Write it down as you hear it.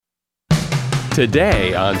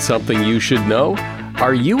Today on Something You Should Know,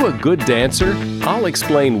 are you a good dancer? I'll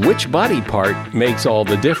explain which body part makes all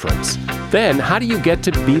the difference. Then, how do you get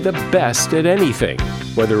to be the best at anything,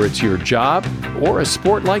 whether it's your job or a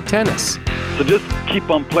sport like tennis? So just keep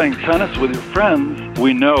on playing tennis with your friends.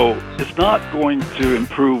 We know it's not going to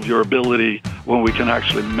improve your ability when we can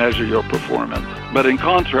actually measure your performance. But in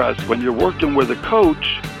contrast, when you're working with a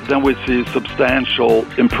coach, then we see substantial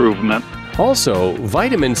improvement. Also,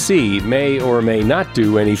 vitamin C may or may not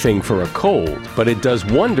do anything for a cold, but it does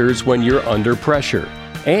wonders when you're under pressure.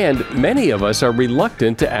 And many of us are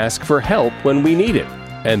reluctant to ask for help when we need it.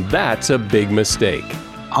 And that's a big mistake.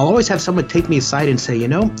 I'll always have someone take me aside and say,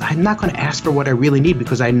 I'm not going to ask for what I really need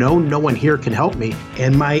because I know no one here can help me.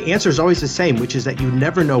 And my answer is always the same, which is that you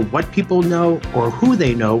never know what people know or who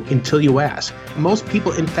they know until you ask. Most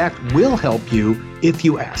people, in fact, will help you if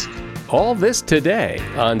you ask. All this today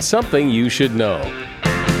on Something You Should Know.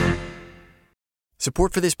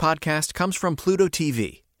 Support for this podcast comes from Pluto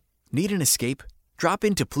TV. Need an escape? Drop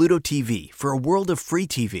into Pluto TV for a world of free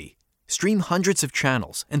TV. Stream hundreds of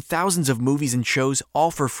channels and thousands of movies and shows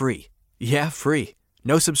all for free. Yeah, free.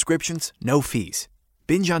 No subscriptions, no fees.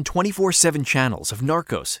 Binge on 24/7 channels of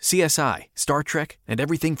Narcos, CSI, Star Trek, and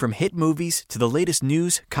everything from hit movies to the latest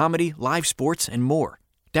news, comedy, live sports, and more.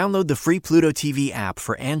 Download the free Pluto TV app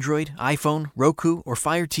for Android, iPhone, Roku, or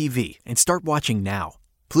Fire TV and start watching now.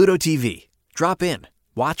 Pluto TV. Drop in.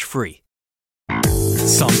 Watch free.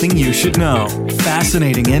 Something you should know.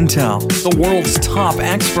 Fascinating intel, the world's top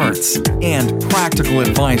experts, and practical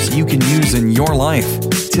advice you can use in your life.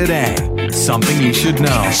 Today, Something You Should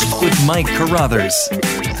Know with Mike Carruthers.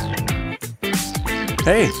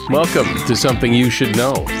 Hey, welcome to Something You Should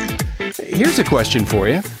Know. Here's a question for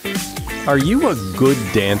you. Are you a good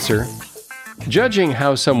dancer? Judging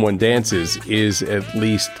how someone dances is at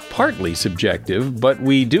least partly subjective, but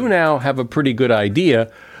we do now have a pretty good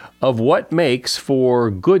idea of what makes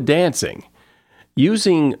for good dancing.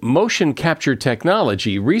 Using motion capture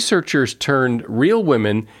technology, researchers turned real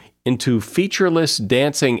women into featureless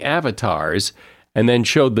dancing avatars and then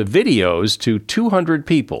showed the videos to 200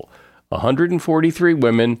 people, 143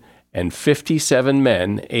 women and 57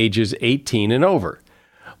 men ages 18 and over.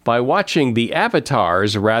 By watching the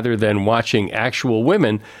avatars rather than watching actual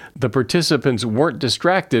women, the participants weren't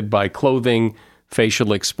distracted by clothing,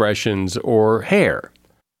 facial expressions, or hair.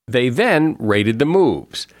 They then rated the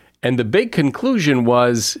moves, and the big conclusion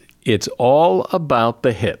was it's all about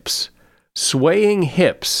the hips. Swaying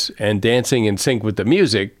hips and dancing in sync with the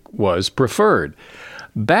music was preferred.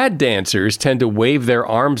 Bad dancers tend to wave their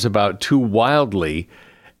arms about too wildly,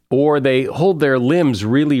 or they hold their limbs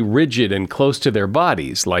really rigid and close to their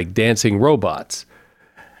bodies, like dancing robots.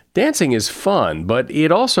 Dancing is fun, but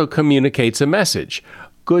it also communicates a message.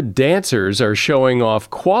 Good dancers are showing off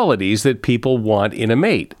qualities that people want in a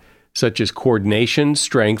mate, such as coordination,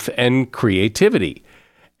 strength, and creativity.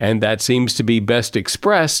 And that seems to be best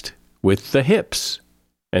expressed with the hips.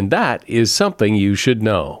 And that is something you should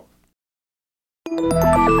know.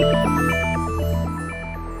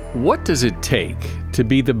 What does it take to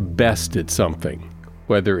be the best at something?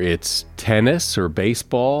 Whether it's tennis or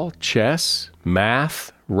baseball, chess,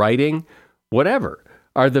 math, writing, whatever.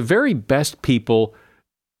 Are the very best people,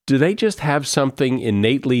 do they just have something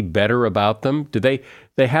innately better about them? Do they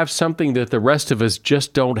have something that the rest of us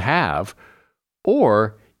just don't have?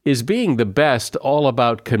 Or is being the best all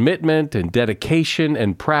about commitment and dedication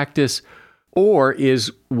and practice? Or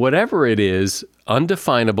is whatever it is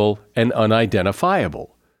undefinable and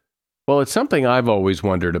unidentifiable? Well, it's something I've always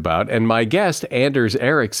wondered about, and my guest, Anders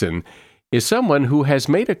Ericsson, is someone who has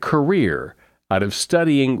made a career out of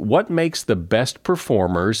studying what makes the best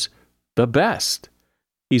performers the best.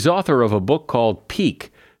 He's author of a book called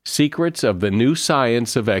Peak: Secrets of the New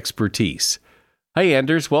Science of Expertise. Hey,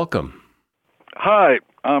 Anders, welcome. Hi,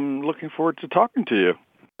 I'm looking forward to talking to you.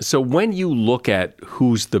 So when you look at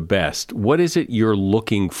who's the best, what is it you're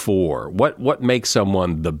looking for? What makes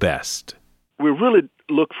someone the best? We really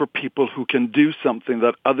look for people who can do something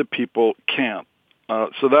that other people can't.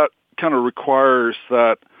 So that kind of requires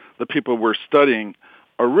that the people we're studying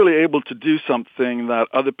are really able to do something that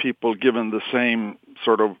other people, given the same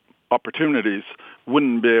sort of opportunities,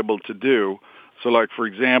 wouldn't be able to do. So like, for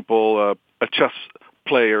example, a chess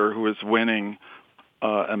player who is winning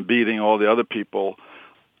and beating all the other people,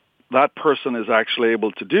 that person is actually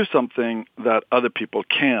able to do something that other people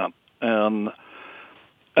can't.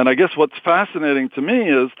 And I guess what's fascinating to me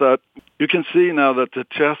is that you can see now that the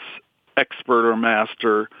chess expert or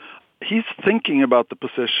master, he's thinking about the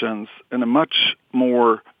positions in a much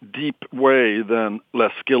more deep way than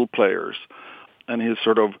less skilled players. And he's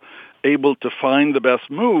sort of able to find the best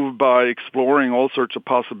move by exploring all sorts of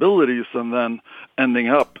possibilities and then ending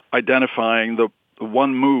up identifying the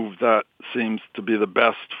one move that seems to be the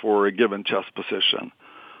best for a given chess position.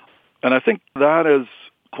 And I think that is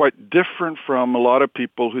quite different from a lot of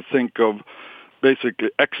people who think of basically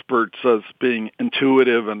experts as being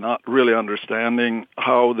intuitive and not really understanding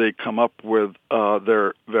how they come up with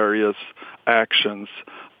their various actions.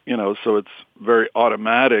 So it's very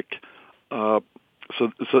automatic. So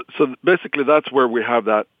basically that's where we have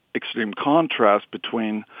that extreme contrast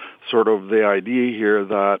between sort of the idea here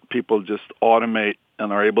that people just automate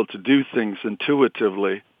and are able to do things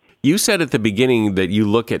intuitively. You said at the beginning that you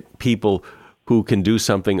look at people who can do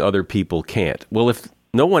something other people can't. Well, if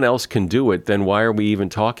no one else can do it, then why are we even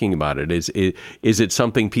talking about it? Is it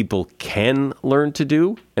something people can learn to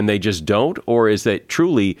do and they just don't? Or is it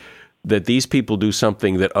truly that these people do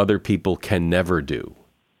something that other people can never do?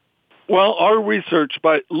 Well, our research,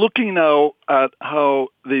 by looking now at how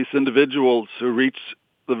these individuals who reach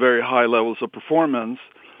the very high levels of performance,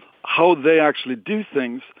 how they actually do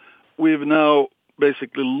things, we've now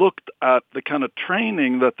basically looked at the kind of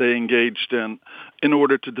training that they engaged in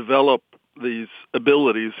order to develop these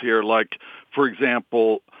abilities here. Like, for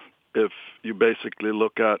example, if you basically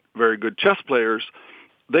look at very good chess players,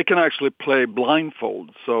 they can actually play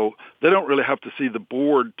blindfold. So they don't really have to see the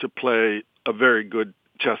board to play a very good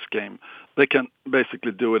chess game. They can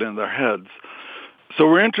basically do it in their heads. So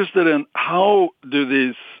we're interested in how do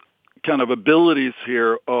these kind of abilities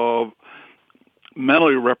here of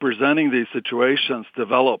mentally representing these situations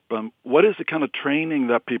develop, and what is the kind of training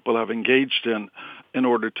that people have engaged in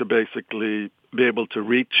order to basically be able to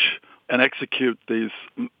reach and execute these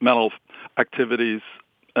mental activities.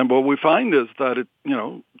 And what we find is that it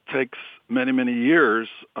takes many, many years,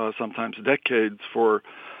 sometimes decades, for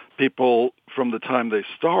people from the time they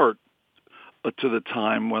start to the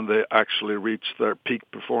time when they actually reach their peak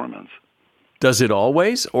performance. Does it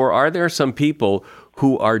always? Or are there some people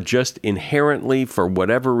who are just inherently, for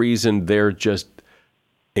whatever reason, they're just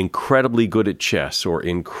incredibly good at chess or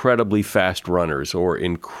incredibly fast runners or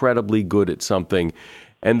incredibly good at something,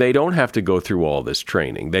 and they don't have to go through all this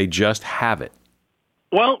training? They just have it.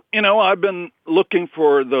 Well, I've been looking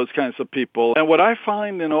for those kinds of people. And what I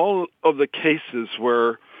find in all of the cases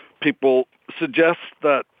where people suggest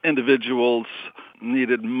that individuals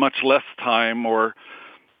needed much less time, or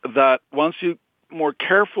that once you more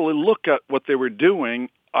carefully look at what they were doing,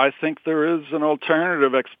 I think there is an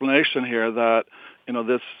alternative explanation here that,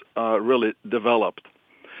 this really developed.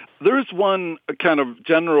 There is one kind of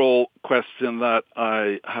general question that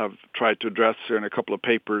I have tried to address here in a couple of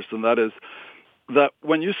papers, and that is that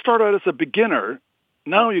when you start out as a beginner,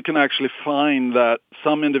 now you can actually find that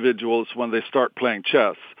some individuals, when they start playing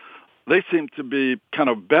chess, they seem to be kind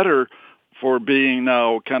of better for being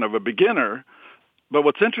now kind of a beginner. But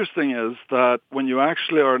what's interesting is that when you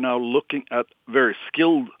actually are now looking at very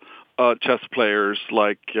skilled chess players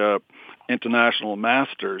like international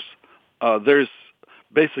masters, there's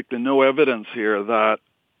basically no evidence here that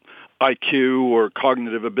IQ or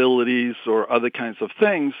cognitive abilities or other kinds of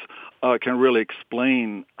things can really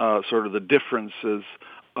explain sort of the differences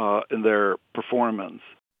in their performance.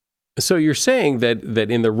 So you're saying that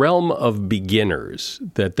in the realm of beginners,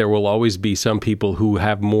 that there will always be some people who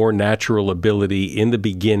have more natural ability in the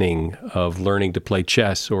beginning of learning to play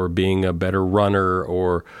chess or being a better runner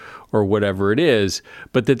or whatever it is,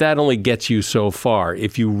 but that only gets you so far.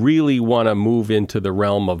 If you really want to move into the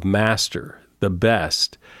realm of master, the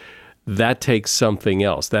best, that takes something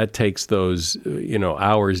else. That takes those,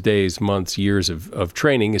 hours, days, months, years of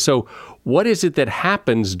training. So what is it that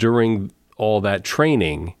happens during all that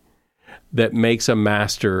training that makes a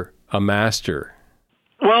master a master?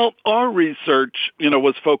 Well, our research,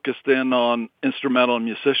 was focused in on instrumental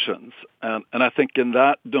musicians. And I think in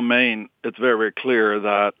that domain, it's very, very clear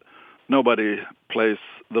that nobody plays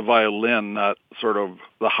the violin at sort of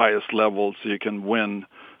the highest level so you can win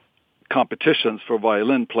competitions for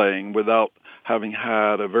violin playing without having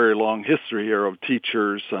had a very long history here of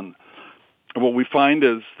teachers. And what we find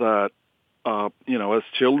is that, as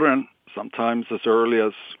children, sometimes as early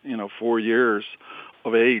as, 4 years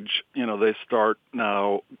of age, they start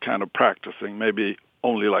now kind of practicing maybe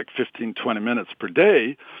only like 15, 20 minutes per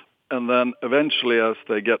day. And then eventually as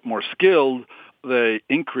they get more skilled, they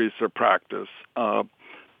increase their practice.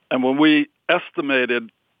 And when we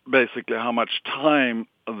estimated basically how much time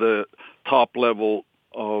the top level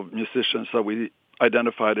of musicians that we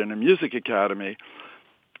identified in a music academy,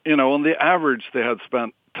 on the average, they had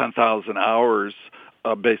spent 10,000 hours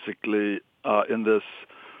basically in this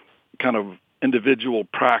kind of individual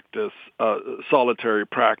practice, solitary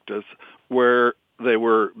practice, where they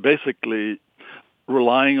were basically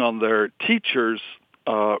relying on their teachers'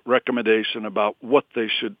 recommendation about what they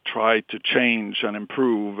should try to change and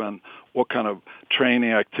improve and what kind of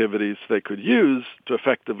training activities they could use to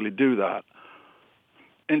effectively do that.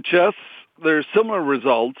 In chess, there are similar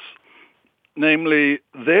results. Namely,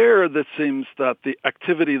 there it seems that the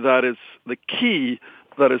activity that is the key,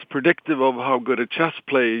 that is predictive of how good a chess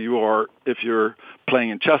player you are if you're playing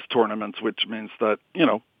in chess tournaments, which means that,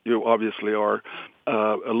 you obviously are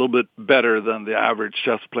a little bit better than the average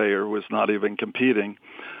chess player who is not even competing.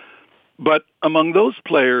 But among those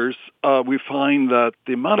players, we find that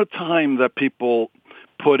the amount of time that people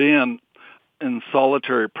put in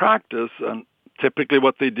solitary practice, and typically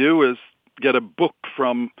what they do is get a book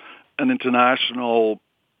from an international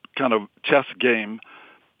kind of chess game,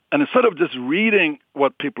 and instead of just reading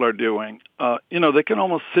what people are doing, they can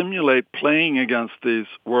almost simulate playing against these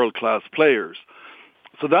world-class players.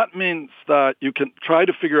 So that means that you can try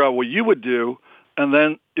to figure out what you would do, and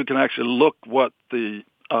then you can actually look what the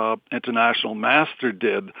international master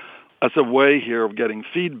did as a way here of getting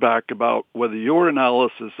feedback about whether your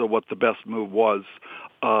analysis of what the best move was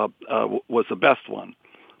the best one.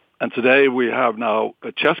 And today we have now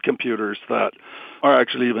chess computers that are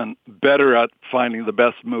actually even better at finding the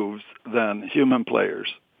best moves than human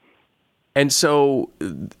players. And so,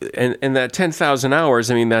 and that 10,000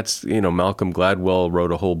 hours, I mean, that's, Malcolm Gladwell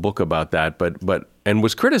wrote a whole book about that, and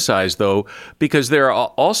was criticized, though, because there are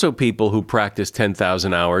also people who practice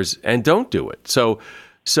 10,000 hours and don't do it. So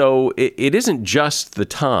it isn't just the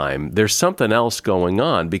time. There's something else going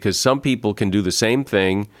on, because some people can do the same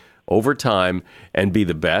thing over time and be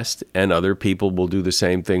the best, and other people will do the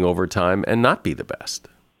same thing over time and not be the best.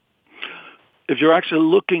 If you're actually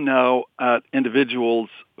looking now at individuals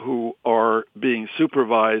who are being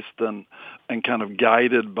supervised and kind of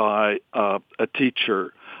guided by a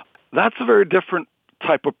teacher, that's a very different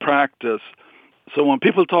type of practice. So when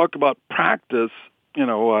people talk about practice,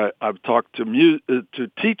 I've talked to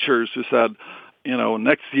teachers who said,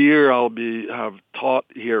 next year I'll have taught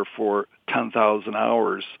here for 10,000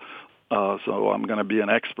 hours, so I'm going to be an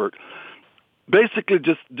expert. Basically,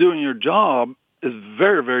 just doing your job is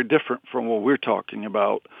very, very different from what we're talking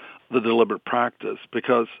about, the deliberate practice,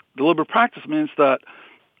 because deliberate practice means that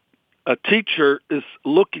a teacher is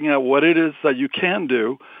looking at what it is that you can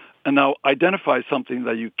do and now identify something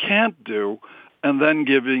that you can't do, and then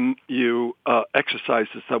giving you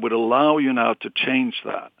exercises that would allow you now to change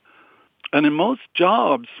that. And in most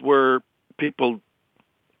jobs where people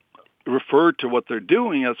refer to what they're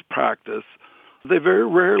doing as practice, they very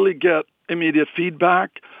rarely get immediate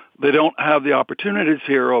feedback. They don't have the opportunities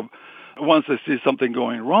here of, once they see something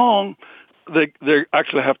going wrong, they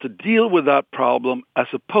actually have to deal with that problem, as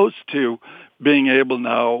opposed to being able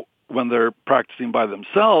now, when they're practicing by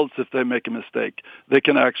themselves, if they make a mistake, they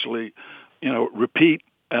can actually, repeat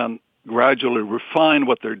and gradually refine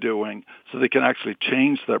what they're doing so they can actually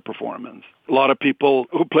change their performance. A lot of people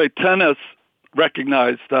who play tennis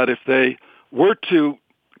recognize that if they were to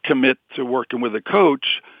commit to working with a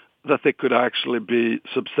coach, that they could actually be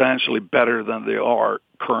substantially better than they are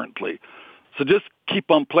currently. So just keep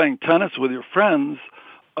on playing tennis with your friends.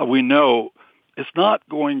 We know it's not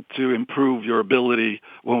going to improve your ability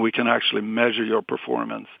when we can actually measure your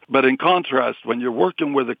performance. But in contrast, when you're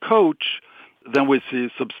working with a coach, then we see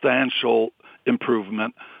substantial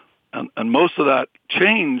improvement. And most of that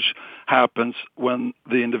change happens when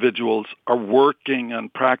the individuals are working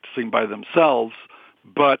and practicing by themselves,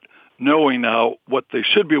 but knowing now what they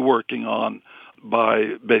should be working on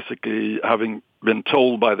by basically having been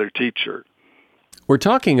told by their teacher. We're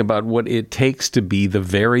talking about what it takes to be the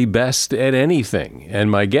very best at anything.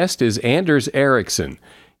 And my guest is Anders Ericsson.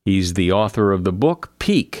 He's the author of the book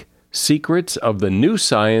Peak: Secrets of the New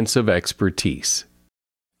Science of Expertise.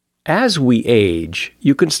 As we age,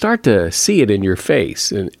 you can start to see it in your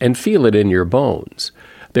face and feel it in your bones.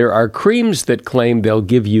 There are creams that claim they'll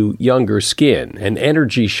give you younger skin and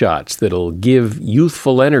energy shots that'll give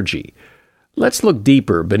youthful energy. Let's look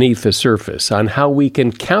deeper beneath the surface on how we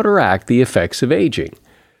can counteract the effects of aging.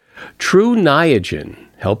 True Niagen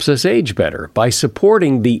helps us age better by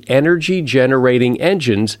supporting the energy-generating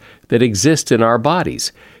engines that exist in our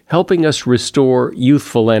bodies, helping us restore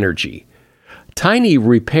youthful energy. Tiny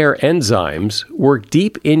repair enzymes work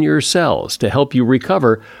deep in your cells to help you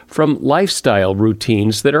recover from lifestyle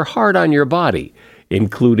routines that are hard on your body,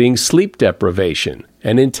 including sleep deprivation,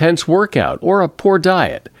 an intense workout, or a poor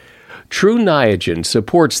diet. True Niagen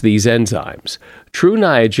supports these enzymes. True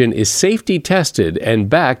Niagen is safety tested and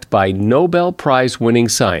backed by Nobel Prize-winning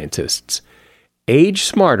scientists. Age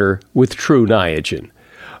smarter with True Niagen.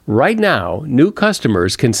 Right now, new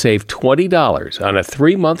customers can save $20 on a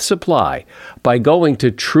 3-month supply by going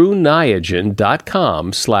to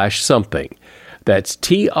TrueNiagen.com/something. That's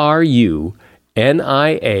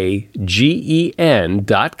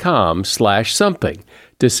TrueNiagen.com/something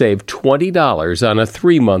to save $20 on a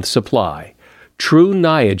 3-month supply.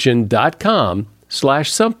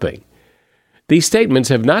 TrueNiagen.com/something. These statements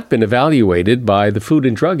have not been evaluated by the Food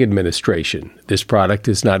and Drug Administration. This product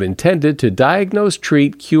is not intended to diagnose,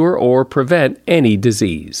 treat, cure, or prevent any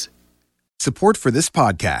disease. Support for this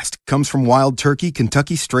podcast comes from Wild Turkey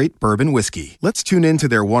Kentucky Straight Bourbon Whiskey. Let's tune in to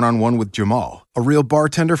their one-on-one with Jamal, a real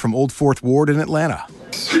bartender from Old Fourth Ward in Atlanta.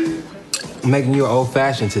 I'm making you an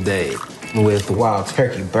old-fashioned today with Wild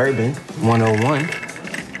Turkey Bourbon 101.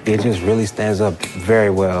 It just really stands up very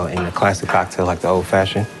well in a classic cocktail like the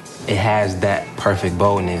old-fashioned. It has that perfect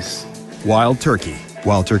boldness. Wild Turkey.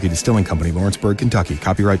 Wild Turkey Distilling Company, Lawrenceburg, Kentucky.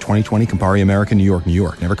 Copyright 2020, Campari American, New York, New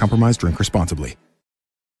York. Never compromise, drink responsibly.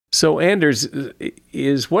 So, Anders,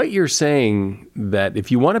 is what you're saying that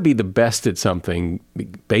if you want to be the best at something,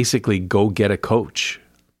 basically go get a coach?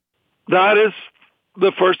 That is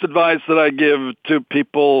the first advice that I give to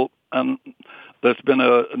people, and there's been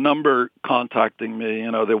a number contacting me.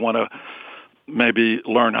 They want to maybe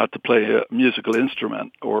learn how to play a musical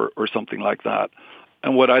instrument or something like that.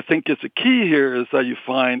 And what I think is the key here is that you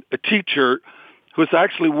find a teacher who's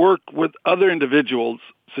actually worked with other individuals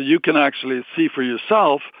so you can actually see for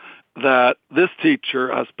yourself that this teacher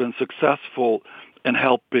has been successful in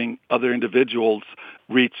helping other individuals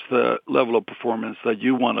reach the level of performance that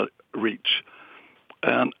you want to reach.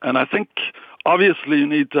 And I think obviously you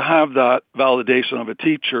need to have that validation of a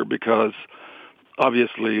teacher, because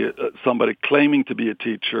obviously somebody claiming to be a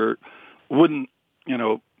teacher wouldn't,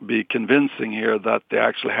 be convincing here that they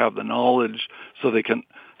actually have the knowledge so they can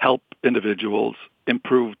help individuals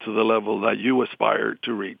improve to the level that you aspire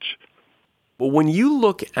to reach. Well, when you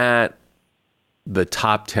look at the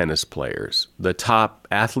top tennis players, the top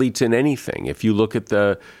athletes in anything, if you look at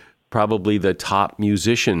probably the top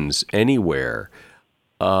musicians anywhere,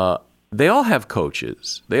 they all have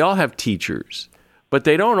coaches, they all have teachers, but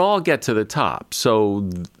they don't all get to the top. So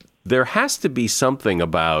there has to be something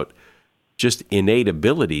about just innate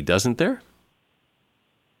ability, doesn't there?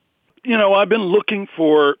 I've been looking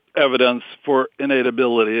for evidence for innate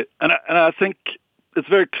ability, and I think it's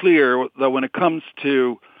very clear that when it comes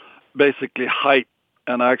to basically height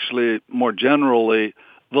and actually more generally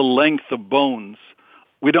the length of bones,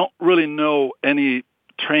 we don't really know any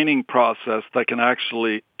training process that can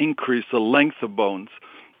actually increase the length of bones.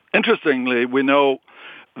 Interestingly, we know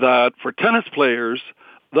that for tennis players,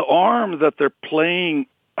 the arm that they're playing,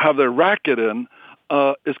 have their racket in,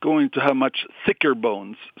 is going to have much thicker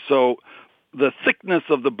bones. So the thickness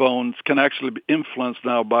of the bones can actually be influenced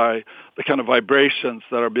now by the kind of vibrations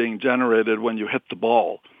that are being generated when you hit the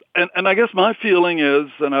ball. And I guess my feeling is,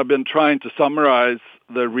 and I've been trying to summarize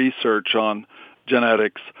the research on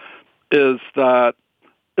genetics, is that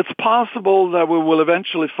it's possible that we will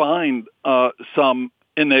eventually find some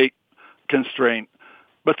innate constraint.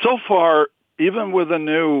 But so far, even with the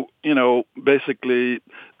new, basically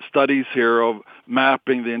studies here of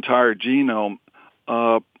mapping the entire genome,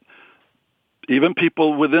 even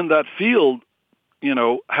people within that field,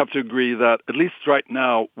 have to agree that at least right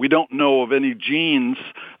now, we don't know of any genes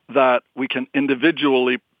that we can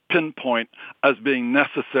individually pinpoint as being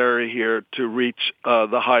necessary here to reach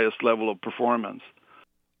the highest level of performance.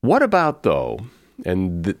 What about, though,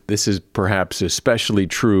 and this is perhaps especially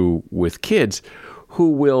true with kids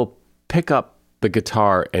who will pick up the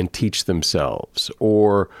guitar and teach themselves,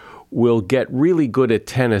 or will get really good at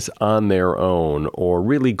tennis on their own, or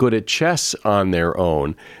really good at chess on their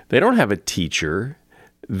own? They don't have a teacher.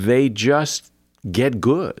 They just get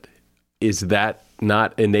good. Is that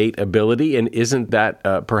not innate ability? And isn't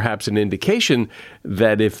that perhaps an indication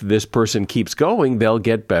that if this person keeps going, they'll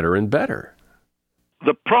get better and better?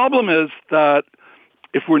 The problem is that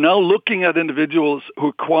if we're now looking at individuals who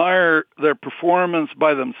acquire their performance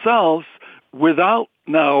by themselves without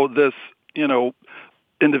now this,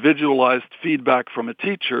 individualized feedback from a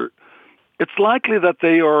teacher, it's likely that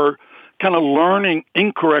they are kind of learning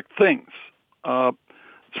incorrect things. So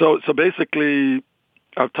basically,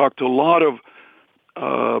 I've talked to a lot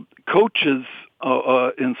of coaches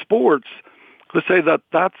in sports who say that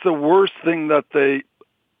that's the worst thing that they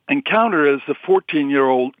encounter is a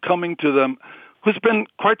 14-year-old coming to them who's been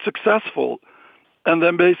quite successful. And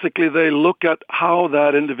then basically they look at how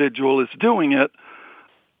that individual is doing it,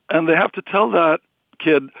 and they have to tell that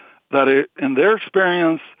kid that in their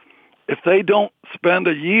experience, if they don't spend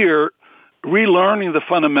a year relearning the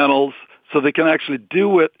fundamentals so they can actually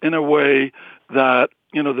do it in a way that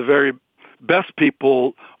the very best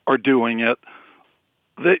people are doing it,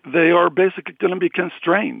 they are basically going to be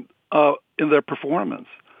constrained in their performance.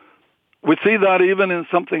 We see that even in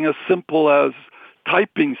something as simple as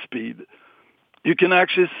typing speed. You can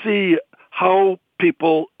actually see how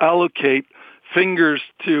people allocate fingers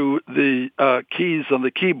to the keys on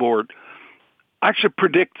the keyboard actually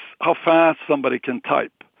predicts how fast somebody can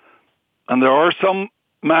type. And there are some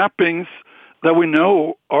mappings that we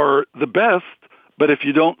know are the best, but if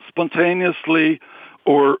you don't spontaneously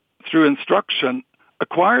or through instruction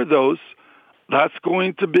acquire those, that's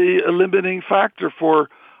going to be a limiting factor for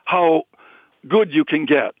how good you can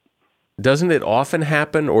get. Doesn't it often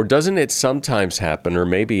happen, or doesn't it sometimes happen, or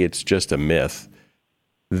maybe it's just a myth,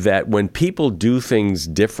 that when people do things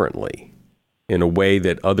differently in a way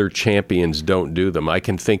that other champions don't do them? I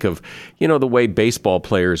can think of, the way baseball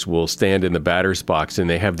players will stand in the batter's box and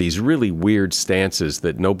they have these really weird stances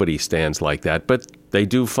that nobody stands like that, but they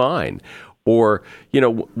do fine. Or,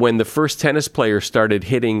 when the first tennis player started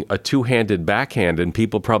hitting a two-handed backhand and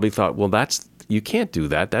people probably thought, well, you can't do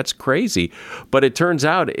that. That's crazy. But it turns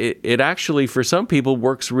out it actually, for some people,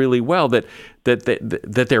 works really well, that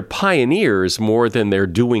they're pioneers more than they're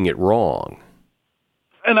doing it wrong.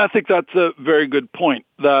 And I think that's a very good point,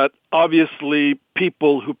 that obviously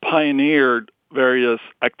people who pioneered various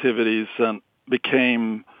activities and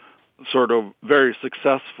became sort of very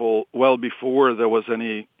successful well before there was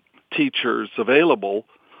any teachers available,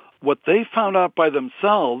 what they found out by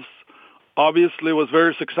themselves obviously was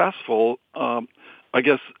very successful. I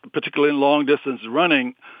guess particularly in long-distance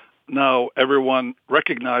running, now everyone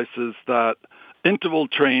recognizes that interval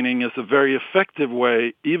training is a very effective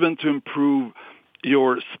way even to improve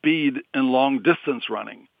your speed in long-distance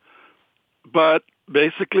running. But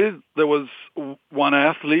basically, there was one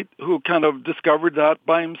athlete who kind of discovered that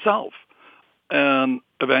by himself. And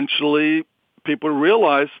eventually, people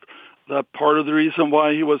realized that part of the reason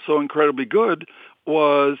why he was so incredibly good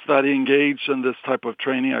was that he engaged in this type of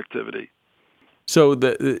training activity. So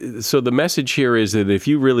the message here is that if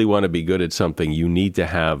you really want to be good at something, you need to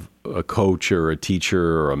have a coach or a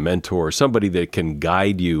teacher or a mentor, somebody that can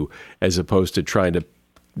guide you as opposed to trying to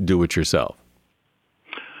do it yourself.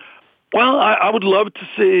 Well, I would love to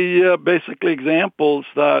see basically examples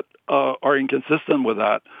that are inconsistent with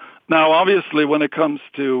that. Now, obviously, when it comes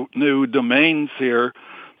to new domains here,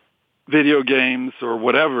 video games or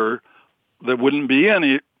whatever, there wouldn't be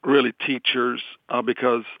any really teachers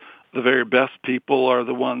because the very best people are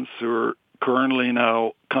the ones who are currently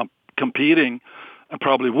now competing and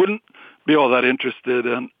probably wouldn't be all that interested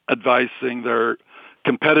in advising their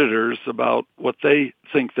competitors about what they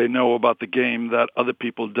think they know about the game that other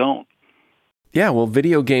people don't. Yeah, well,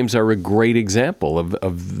 video games are a great example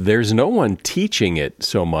of there's no one teaching it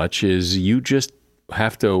so much as you just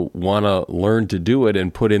have to want to learn to do it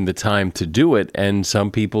and put in the time to do it, and some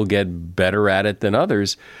people get better at it than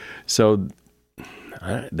others. So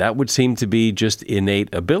that would seem to be just innate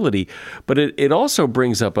ability. But it also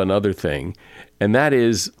brings up another thing, and that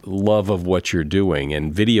is love of what you're doing.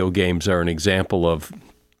 And video games are an example of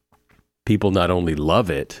people not only love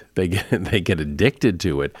it, they get addicted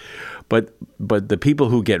to it, but the people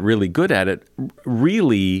who get really good at it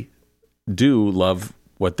really do love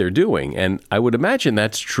what they're doing. And I would imagine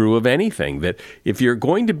that's true of anything, that if you're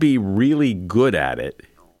going to be really good at it,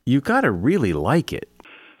 you got to really like it.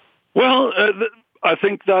 Well, I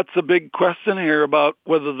think that's a big question here about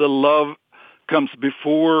whether the love comes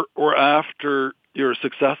before or after you're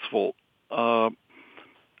successful. And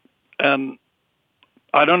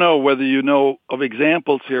I don't know whether you know of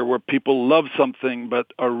examples here where people love something but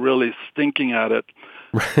are really stinking at it.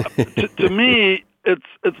 To me,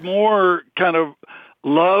 it's more kind of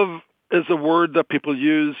love is a word that people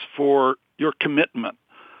use for your commitment.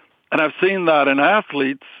 And I've seen that in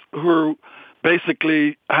athletes who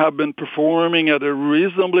basically have been performing at a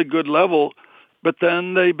reasonably good level, but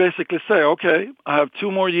then they basically say, okay, I have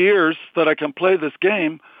 2 more years that I can play this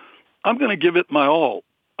game. I'm going to give it my all.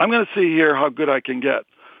 I'm going to see here how good I can get.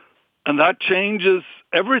 And that changes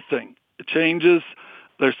everything. It changes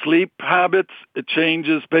their sleep habits. It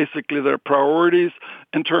changes basically their priorities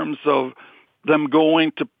in terms of them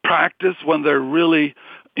going to practice when they're really,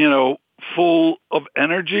 full of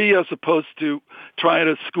energy, as opposed to trying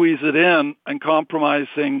to squeeze it in and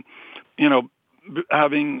compromising,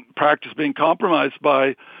 having practice being compromised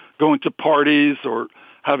by going to parties or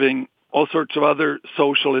having all sorts of other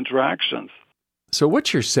social interactions. So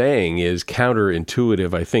what you're saying is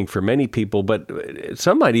counterintuitive, I think, for many people, but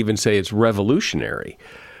some might even say it's revolutionary,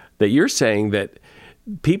 that you're saying that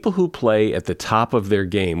people who play at the top of their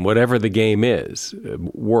game, whatever the game is,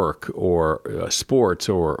 work or sports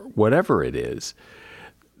or whatever it is,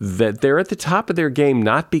 that they're at the top of their game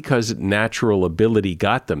not because natural ability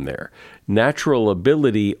got them there. Natural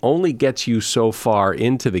ability only gets you so far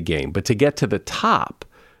into the game, but to get to the top,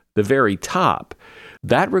 the very top,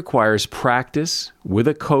 that requires practice with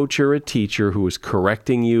a coach or a teacher who is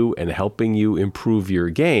correcting you and helping you improve your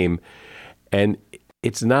game. And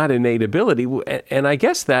it's not innate ability. And I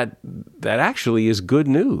guess that actually is good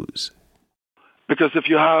news. Because if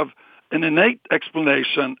you have an innate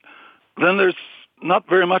explanation, then there's not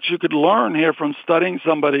very much you could learn here from studying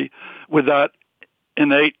somebody with that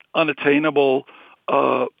innate, unattainable,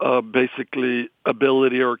 basically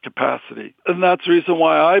ability or capacity. And that's the reason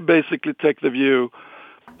why I basically take the view,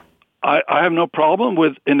 I have no problem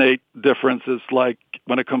with innate differences like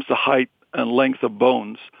when it comes to height and length of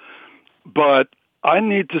bones. But I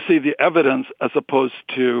need to see the evidence as opposed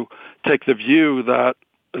to take the view that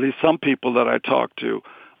at least some people that I talk to,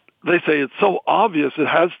 they say it's so obvious it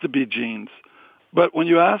has to be genes. But when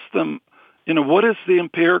you ask them, what is the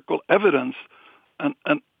empirical evidence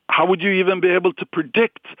and how would you even be able to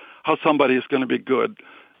predict how somebody is going to be good?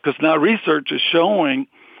 Because now research is showing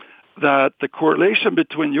that the correlation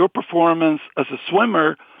between your performance as a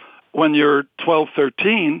swimmer when you're 12,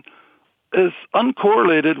 13 is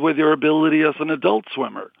uncorrelated with your ability as an adult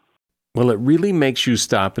swimmer. Well, it really makes you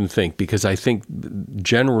stop and think, because I think,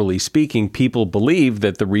 generally speaking, people believe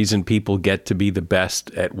that the reason people get to be the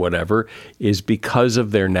best at whatever is because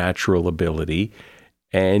of their natural ability.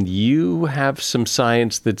 And you have some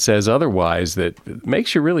science that says otherwise that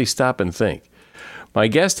makes you really stop and think. My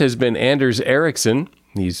guest has been Anders Ericsson.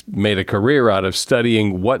 He's made a career out of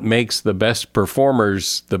studying what makes the best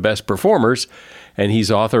performers, and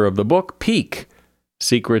he's author of the book Peak: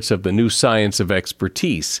 Secrets of the New Science of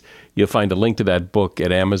Expertise. You'll find a link to that book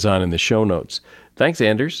at Amazon in the show notes. Thanks,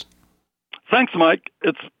 Anders. Thanks, Mike.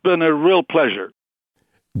 It's been a real pleasure.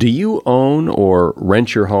 Do you own or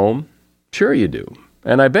rent your home? Sure you do.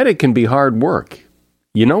 And I bet it can be hard work.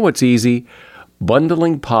 You know what's easy?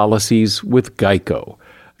 Bundling policies with Geico.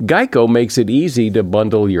 Geico makes it easy to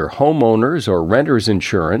bundle your homeowner's or renter's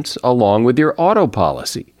insurance along with your auto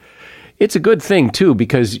policy. It's a good thing, too,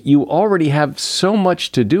 because you already have so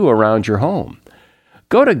much to do around your home.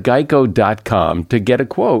 Go to geico.com to get a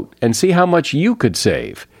quote and see how much you could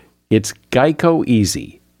save. It's Geico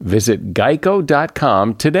Easy. Visit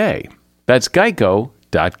geico.com today. That's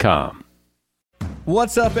geico.com.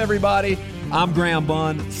 What's up, everybody? I'm Graham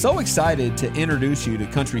Bunn. So excited to introduce you to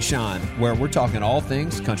Country Shine, where we're talking all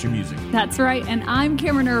things country music. That's right, and I'm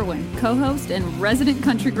Cameron Irwin, co-host and resident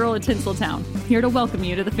country girl at Tinseltown, here to welcome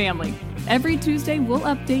you to the family. Every Tuesday, we'll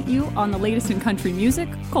update you on the latest in country music,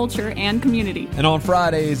 culture, and community. And on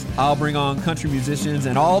Fridays, I'll bring on country musicians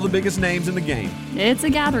and all the biggest names in the game. It's a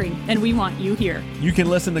gathering, and we want you here. You can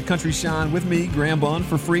listen to Country Shine with me, Graham Bunn,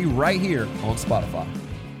 for free right here on Spotify.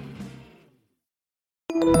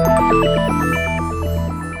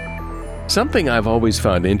 Something I've always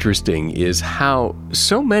found interesting is how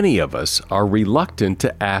so many of us are reluctant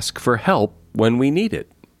to ask for help when we need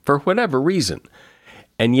it, for whatever reason.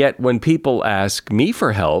 And yet when people ask me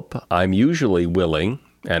for help, I'm usually willing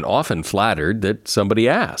and often flattered that somebody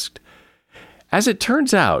asked. As it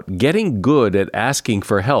turns out, getting good at asking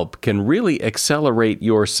for help can really accelerate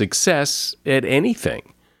your success at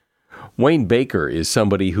anything. Wayne Baker is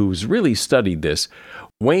somebody who's really studied this.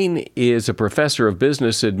 Wayne is a professor of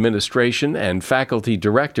business administration and faculty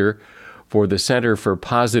director for the Center for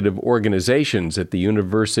Positive Organizations at the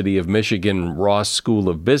University of Michigan Ross School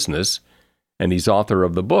of Business, and he's author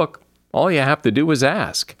of the book, All You Have to Do Is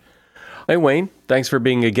Ask. Hey, Wayne, thanks for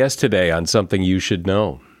being a guest today on Something You Should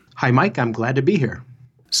Know. Hi, Mike. I'm glad to be here.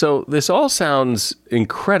 So this all sounds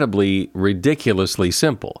incredibly, ridiculously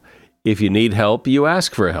simple. If you need help, you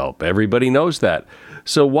ask for help. Everybody knows that.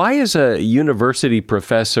 So why is a university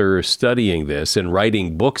professor studying this and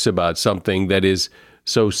writing books about something that is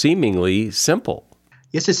so seemingly simple?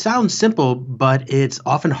 Yes, it sounds simple, but it's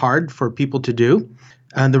often hard for people to do.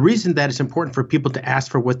 And the reason that it's important for people to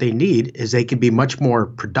ask for what they need is they can be much more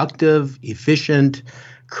productive, efficient,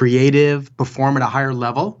 creative, perform at a higher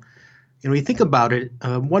level. When you think about it,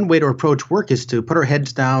 one way to approach work is to put our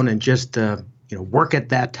heads down and just work at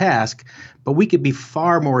that task. But we could be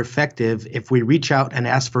far more effective if we reach out and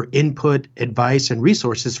ask for input, advice, and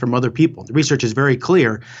resources from other people. The research is very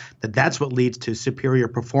clear that that's what leads to superior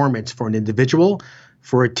performance for an individual,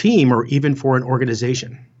 for a team, or even for an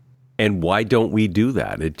organization. And why don't we do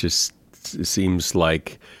that? It just seems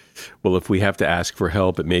like, well, if we have to ask for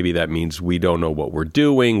help, maybe that means we don't know what we're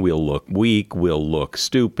doing, we'll look weak, we'll look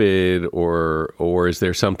stupid, or is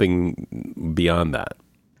there something beyond that?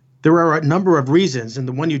 There are a number of reasons, and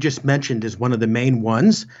the one you just mentioned is one of the main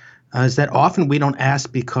ones. is that often we don't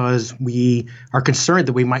ask because we are concerned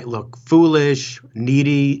that we might look foolish,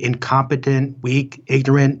 needy, incompetent, weak,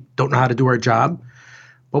 ignorant, don't know how to do our job.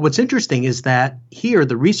 But what's interesting is that here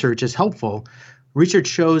the research is helpful. Research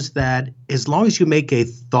shows that as long as you make a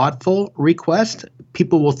thoughtful request,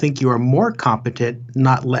 people will think you are more competent,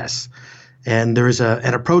 not less. And there's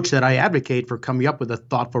an approach that I advocate for coming up with a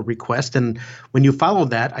thoughtful request. And when you follow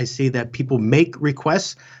that, I see that people make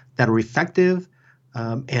requests that are effective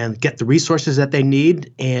and get the resources that they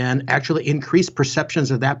need and actually increase perceptions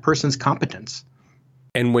of that person's competence.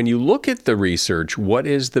 And when you look at the research, what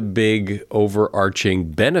is the big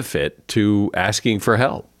overarching benefit to asking for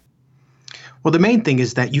help? Well, the main thing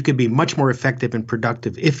is that you can be much more effective and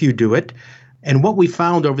productive if you do it. And what we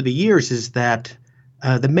found over the years is that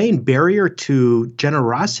the main barrier to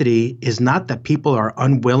generosity is not that people are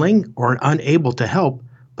unwilling or unable to help,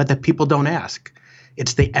 but that people don't ask.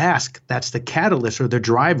 It's the ask that's the catalyst or the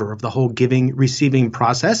driver of the whole giving-receiving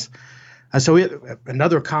process.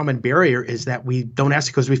 Another common barrier is that we don't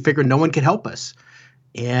ask because we figure no one can help us.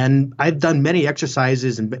 And I've done many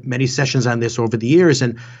exercises and many sessions on this over the years,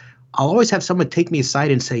 and I'll always have someone take me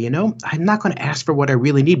aside and say, I'm not going to ask for what I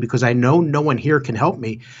really need because I know no one here can help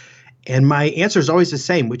me. And my answer is always the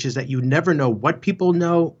same, which is that you never know what people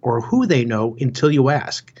know or who they know until you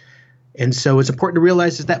ask. And so it's important to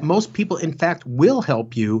realize is that most people, in fact, will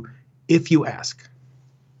help you if you ask.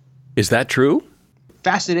 Is that true?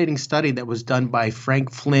 Fascinating study that was done by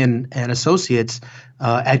Frank Flynn and Associates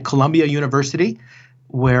at Columbia University,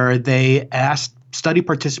 where they asked study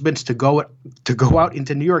participants to go out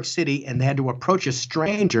into New York City, and they had to approach a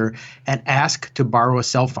stranger and ask to borrow a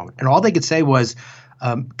cell phone. And all they could say was,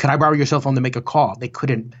 can I borrow your cell phone to make a call? They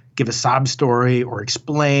couldn't give a sob story or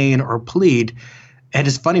explain or plead. And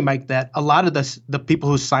it's funny, Mike, that a lot of the people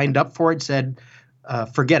who signed up for it said,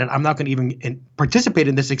 forget it, I'm not going to even participate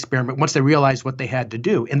in this experiment once they realized what they had to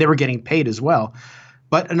do. And they were getting paid as well.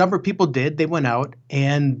 But a number of people did. They went out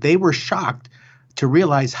and they were shocked to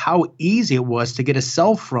realize how easy it was to get a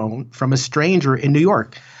cell phone from a stranger in New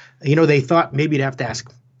York. They thought maybe you'd have to ask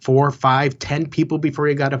 4, 5, 10 people before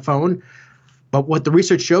you got a phone. But what the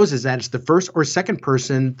research shows is that it's the first or second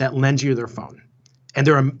person that lends you their phone. And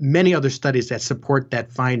there are many other studies that support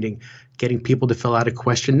that finding, getting people to fill out a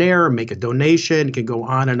questionnaire, make a donation, it can go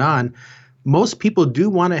on and on. Most people do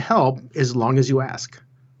want to help as long as you ask.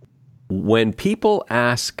 When people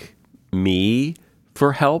ask me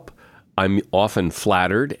for help, I'm often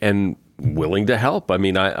flattered and willing to help. I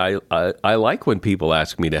mean, I like when people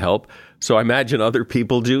ask me to help, so I imagine other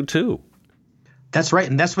people do too. That's right,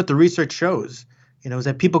 and that's what the research shows. Is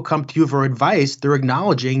that people come to you for advice, they're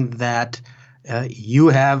acknowledging that you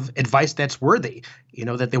have advice that's worthy,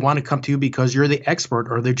 that they want to come to you because you're the expert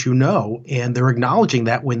or that and they're acknowledging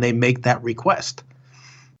that when they make that request.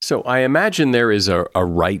 So I imagine there is a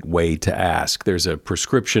right way to ask. There's a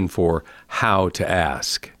prescription for how to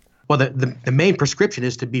ask. Well, the main prescription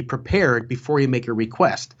is to be prepared before you make your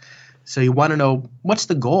request. So you want to know, what's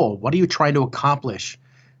the goal? What are you trying to accomplish?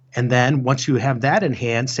 And then once you have that in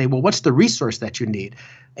hand, say, well, what's the resource that you need?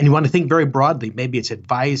 And you want to think very broadly. Maybe it's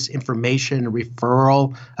advice, information, a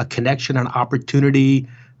referral, a connection, an opportunity,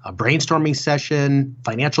 a brainstorming session,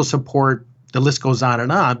 financial support. The list goes on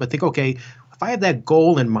and on. But think, okay, if I have that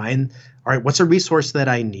goal in mind, all right, what's a resource that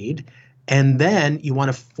I need? And then you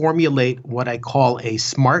want to formulate what I call a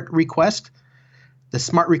SMART request. The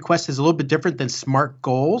SMART request is a little bit different than SMART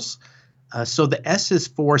goals. So the S is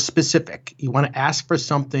for specific. You want to ask for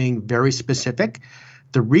something very specific.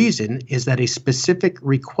 The reason is that a specific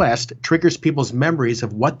request triggers people's memories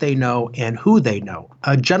of what they know and who they know.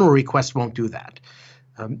 A general request won't do that.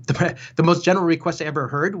 The most general request I ever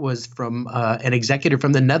heard was from an executive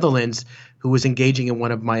from the Netherlands who was engaging in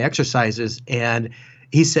one of my exercises. And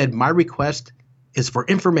he said, my request is for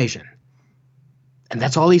information. And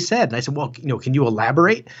that's all he said. And I said, well, can you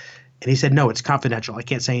elaborate? And he said, no, it's confidential. I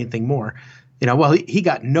can't say anything more. Well, he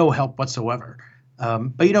got no help whatsoever.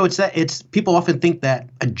 But it's people often think that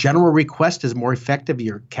a general request is more effective.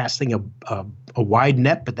 You're casting a wide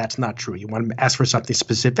net, but that's not true. You want to ask for something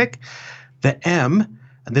specific. The M,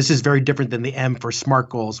 and this is very different than the M for SMART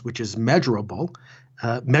goals, which is measurable.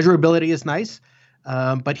 Measurability is nice,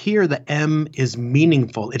 but here the M is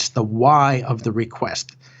meaningful. It's the why of the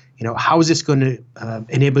request. How is this going to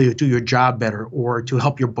enable you to do your job better or to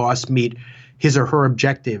help your boss meet his or her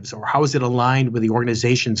objectives, or how is it aligned with the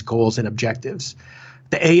organization's goals and objectives?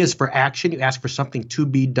 The A is for action. You ask for something to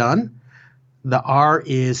be done. The R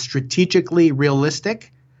is strategically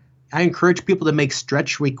realistic. I encourage people to make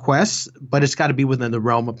stretch requests, but it's got to be within the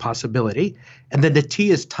realm of possibility. And then the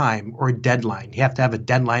T is time or deadline. You have to have a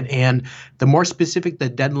deadline. And the more specific the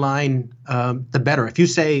deadline, the better. If you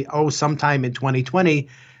say, sometime in 2020,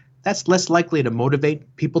 that's less likely to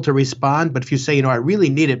motivate people to respond. But if you say, I really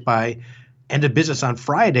need it by end of business on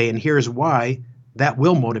Friday, and here's why, that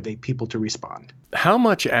will motivate people to respond. How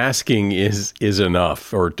much asking is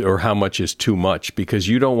enough, or how much is too much? Because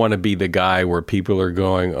you don't want to be the guy where people are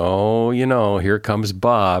going, here comes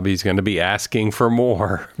Bob. He's going to be asking for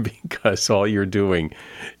more, because all you're doing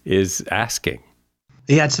is asking.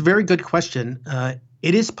 Yeah, it's a very good question.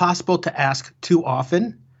 It is possible to ask too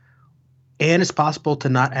often, and it's possible to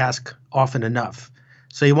not ask often enough.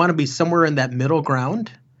 So you want to be somewhere in that middle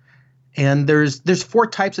ground. And there's 4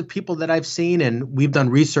 types of people that I've seen, and we've done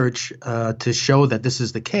research to show that this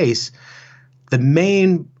is the case. The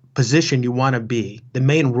main position you want to be, the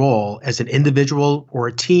main role as an individual or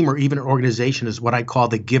a team or even an organization, is what I call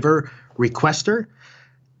the giver requester.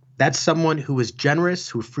 That's someone who is generous,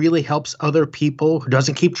 who freely helps other people, who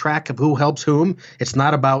doesn't keep track of who helps whom. It's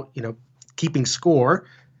not about, keeping score.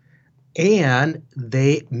 And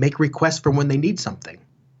they make requests for when they need something.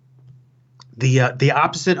 The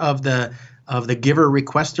opposite of the giver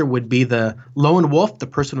requester would be the lone wolf, the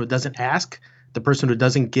person who doesn't ask, the person who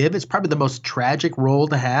doesn't give. It's probably the most tragic role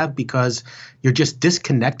to have, because you're just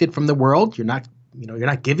disconnected from the world. You're not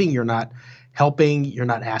giving, you're not helping, you're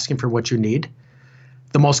not asking for what you need.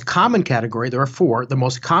 The most common category, there are 4. The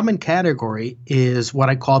most common category is what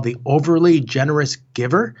I call the overly generous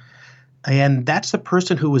giver. And that's the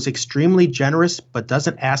person who is extremely generous but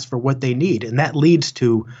doesn't ask for what they need. And that leads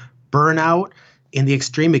to burnout. In the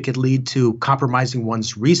extreme, it could lead to compromising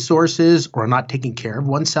one's resources or not taking care of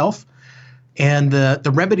oneself. And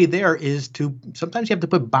the remedy there is to sometimes you have to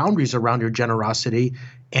put boundaries around your generosity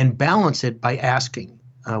and balance it by asking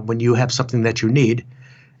when you have something that you need.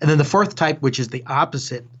 And then the 4th type, which is the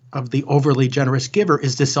opposite of the overly generous giver,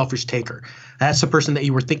 is the selfish taker. That's the person that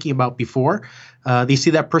you were thinking about before. You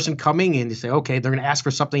see that person coming and you say, okay, they're going to ask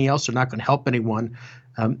for something else. They're not going to help anyone.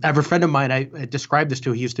 I have a friend of mine, I described this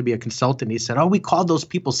to, he used to be a consultant. He said, we call those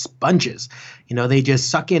people sponges. They just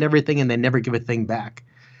suck in everything and they never give a thing back.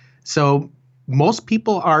 So most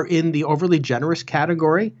people are in the overly generous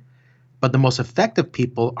category, but the most effective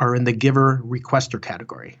people are in the giver requester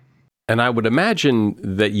category. And I would imagine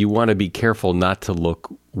that you want to be careful not to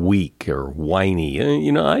look weak or whiny.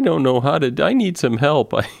 I don't know I need some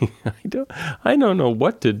help. I don't know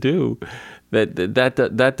what to do.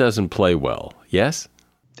 That doesn't play well. Yes?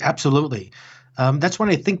 Absolutely. That's when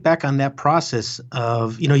I think back on that process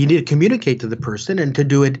of, you need to communicate to the person, and to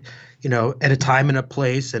do it, at a time and a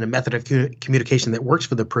place and a method of communication that works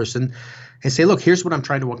for the person, and say, look, here's what I'm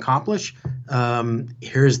trying to accomplish.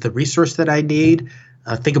 Here's the resource that I need.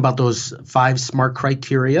 Think about those 5 SMART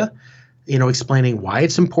criteria, explaining why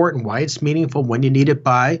it's important, why it's meaningful, when you need it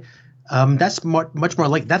by. That's much more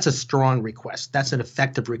like, that's a strong request. That's an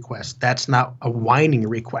effective request. That's not a whining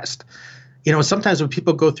request. Sometimes when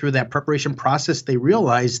people go through that preparation process, they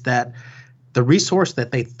realize that the resource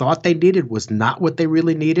that they thought they needed was not what they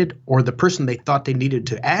really needed, or the person they thought they needed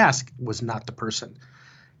to ask was not the person.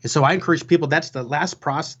 And so I encourage people, that's the last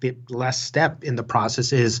process, the last step in the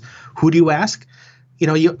process is, who do you ask?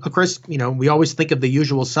 Of course, we always think of the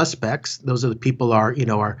usual suspects. Those are the people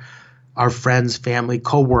our friends, family,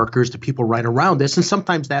 coworkers, the people right around us. And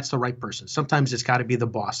sometimes that's the right person. Sometimes it's got to be the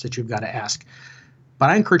boss that you've got to ask. But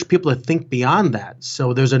I encourage people to think beyond that.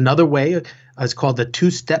 So there's another way. It's called the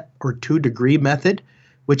 2-step or 2-degree method,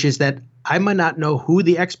 which is that I might not know who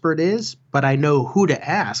the expert is, but I know who to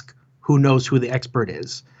ask who knows who the expert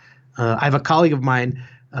is. I have a colleague of mine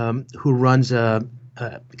who runs a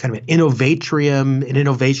kind of an innovatrium, an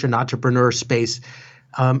innovation entrepreneur space.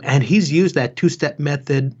 And he's used that 2-step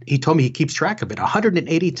method. He told me he keeps track of it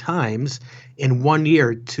 180 times in 1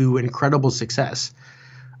 year to incredible success.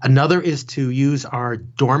 Another is to use our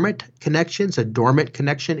dormant connections. A dormant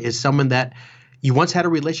connection is someone that you once had a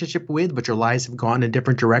relationship with, but your lives have gone in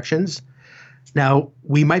different directions. Now,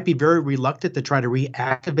 we might be very reluctant to try to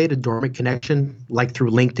reactivate a dormant connection like through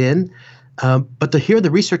LinkedIn. But here the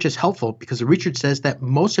research is helpful, because the research says that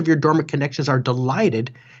most of your dormant connections are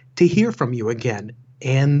delighted to hear from you again.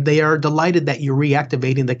 And they are delighted that you're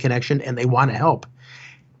reactivating the connection and they want to help.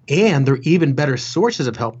 And they're even better sources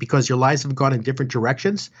of help because your lives have gone in different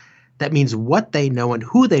directions. That means what they know and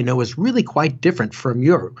who they know is really quite different from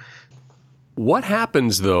you. What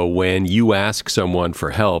happens though when you ask someone for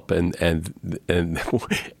help and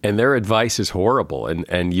their advice is horrible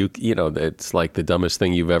and you it's like the dumbest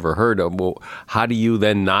thing you've ever heard of? Well, how do you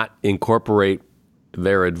then not incorporate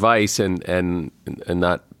their advice and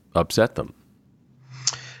not upset them.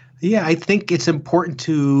 Yeah, I think it's important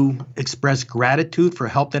to express gratitude for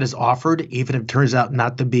help that is offered, even if it turns out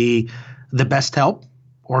not to be the best help,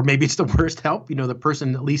 or maybe it's the worst help. The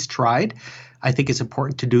person at least tried. I think it's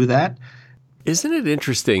important to do that. Isn't it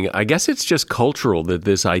interesting? I guess it's just cultural that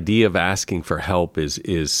this idea of asking for help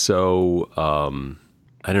is so,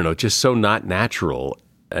 just so not natural.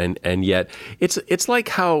 And yet it's like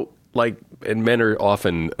how, and men are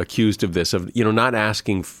often accused of this, of, not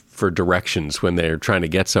asking for directions when they're trying to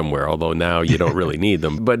get somewhere, although now you don't really need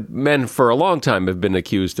them. But men for a long time have been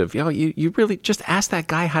accused of, you really just ask that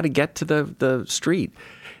guy how to get to the street.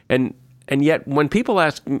 And yet when people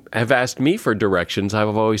have asked me for directions,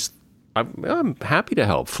 I'm happy to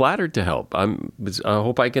help, flattered to help. I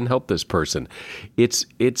hope I can help this person.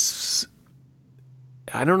 It's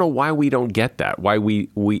I don't know why we don't get that, why we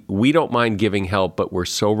don't mind giving help, but we're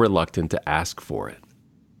so reluctant to ask for it.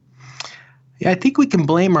 Yeah, I think we can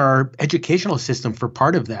blame our educational system for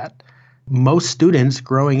part of that. Most kids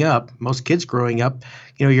growing up,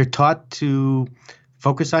 you're taught to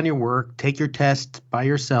focus on your work, take your test by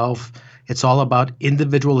yourself. It's all about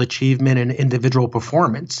individual achievement and individual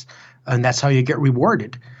performance, and that's how you get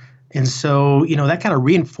rewarded. And so, that kind of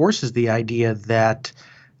reinforces the idea that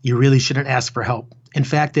you really shouldn't ask for help. In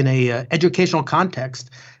fact, in a educational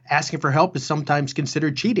context, asking for help is sometimes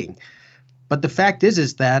considered cheating. But the fact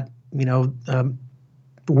is that,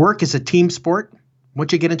 work is a team sport.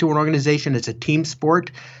 Once you get into an organization, it's a team sport.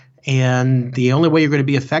 And the only way you're going to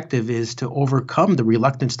be effective is to overcome the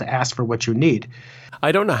reluctance to ask for what you need.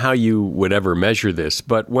 I don't know how you would ever measure this,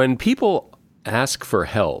 but when people ask for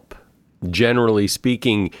help, generally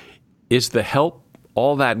speaking, is the help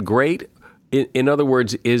all that great? In other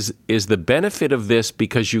words, is the benefit of this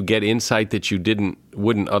because you get insight that you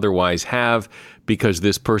wouldn't otherwise have because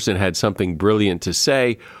this person had something brilliant to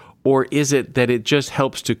say, or is it that it just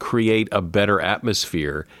helps to create a better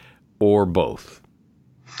atmosphere, or both?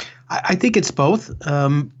 I think it's both,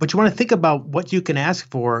 but you want to think about what you can ask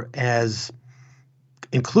for as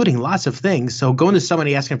including lots of things. So going to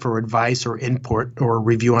somebody asking for advice or input or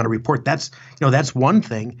review on a report, that's one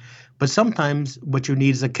thing. But sometimes what you need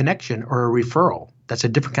is a connection or a referral. That's a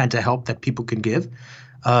different kind of help that people can give.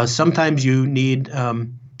 Sometimes you need,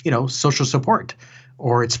 social support,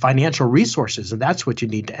 or it's financial resources, and that's what you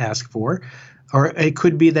need to ask for. Or it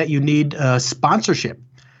could be that you need sponsorship,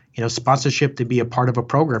 sponsorship to be a part of a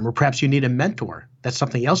program, or perhaps you need a mentor. That's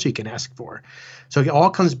something else you can ask for. So it all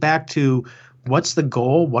comes back to what's the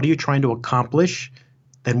goal? What are you trying to accomplish?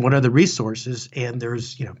 Then what are the resources? And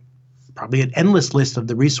there's, probably an endless list of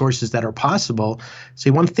the resources that are possible. So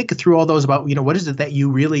you want to think through all those about, what is it that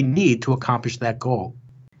you really need to accomplish that goal?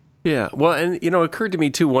 Yeah. Well, and, it occurred to me,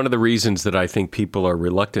 too, one of the reasons that I think people are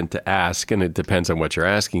reluctant to ask, and it depends on what you're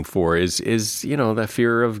asking for, is the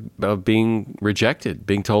fear of being rejected,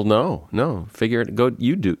 being told, no, figure it, go,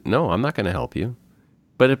 you do. No, I'm not going to help you.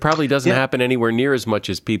 But it probably doesn't happen anywhere near as much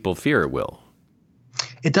as people fear it will.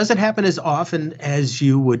 It doesn't happen as often as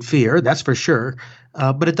you would fear, that's for sure,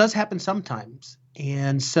 but it does happen sometimes.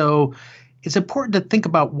 And so it's important to think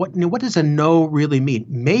about what does a no really mean?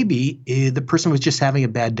 Maybe the person was just having a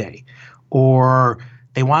bad day, or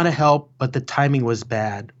they want to help, but the timing was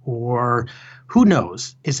bad, or who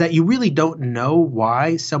knows? Is that you really don't know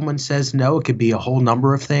why someone says no. It could be a whole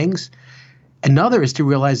number of things. Another is to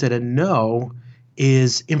realize that a no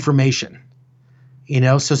is information.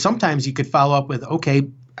 So sometimes you could follow up with, okay,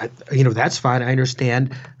 that's fine, I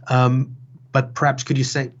understand, but perhaps could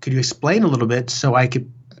you explain a little bit so I could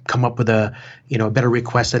come up with a better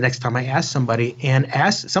request the next time I ask somebody, and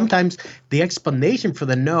sometimes the explanation for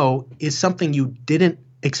the no is something you didn't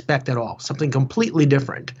expect at all, something completely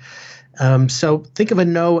different. So think of a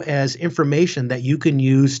no as information that you can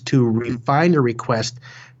use to refine your request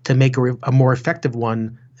to make a more effective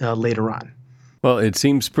one later on. Well, it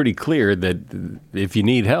seems pretty clear that if you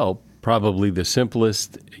need help, probably the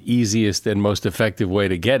simplest, easiest, and most effective way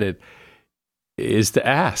to get it is to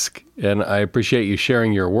ask. And I appreciate you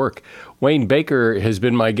sharing your work. Wayne Baker has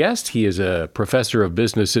been my guest. He is a professor of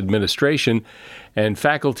business administration and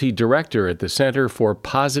faculty director at the Center for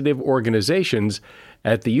Positive Organizations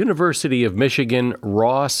at the University of Michigan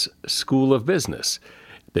Ross School of Business.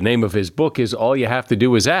 The name of his book is All You Have to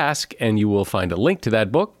Do Is Ask, and you will find a link to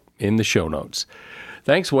that book in the show notes.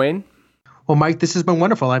 Thanks, Wayne. Well, Mike, this has been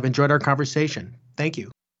wonderful. I've enjoyed our conversation. Thank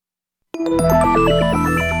you.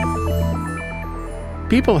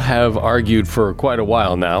 People have argued for quite a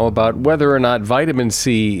while now about whether or not vitamin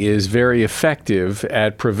C is very effective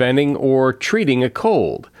at preventing or treating a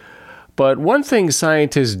cold. But one thing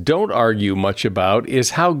scientists don't argue much about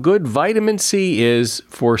is how good vitamin C is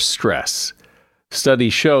for stress.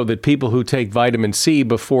 Studies show that people who take vitamin C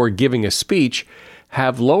before giving a speech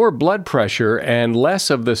have lower blood pressure and less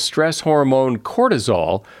of the stress hormone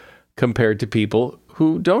cortisol compared to people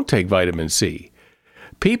who don't take vitamin C.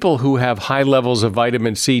 People who have high levels of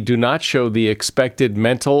vitamin C do not show the expected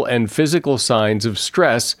mental and physical signs of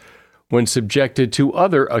stress when subjected to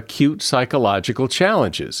other acute psychological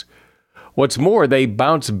challenges. What's more, they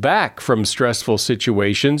bounce back from stressful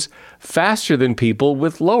situations faster than people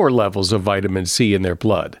with lower levels of vitamin C in their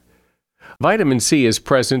blood. Vitamin C is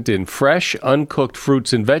present in fresh, uncooked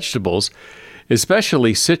fruits and vegetables,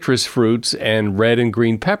 especially citrus fruits and red and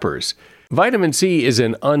green peppers. Vitamin C is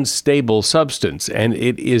an unstable substance, and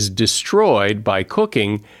it is destroyed by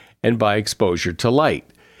cooking and by exposure to light.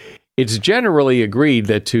 It's generally agreed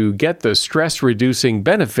that to get the stress-reducing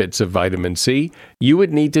benefits of vitamin C, you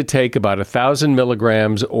would need to take about 1,000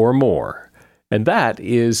 milligrams or more. And that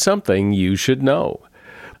is something you should know.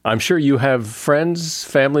 I'm sure you have friends,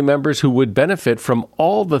 family members who would benefit from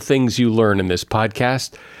all the things you learn in this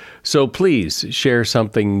podcast. So please share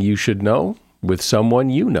something you should know with someone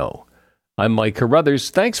you know. I'm Mike Carruthers.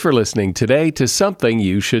 Thanks for listening today to Something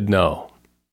You Should Know.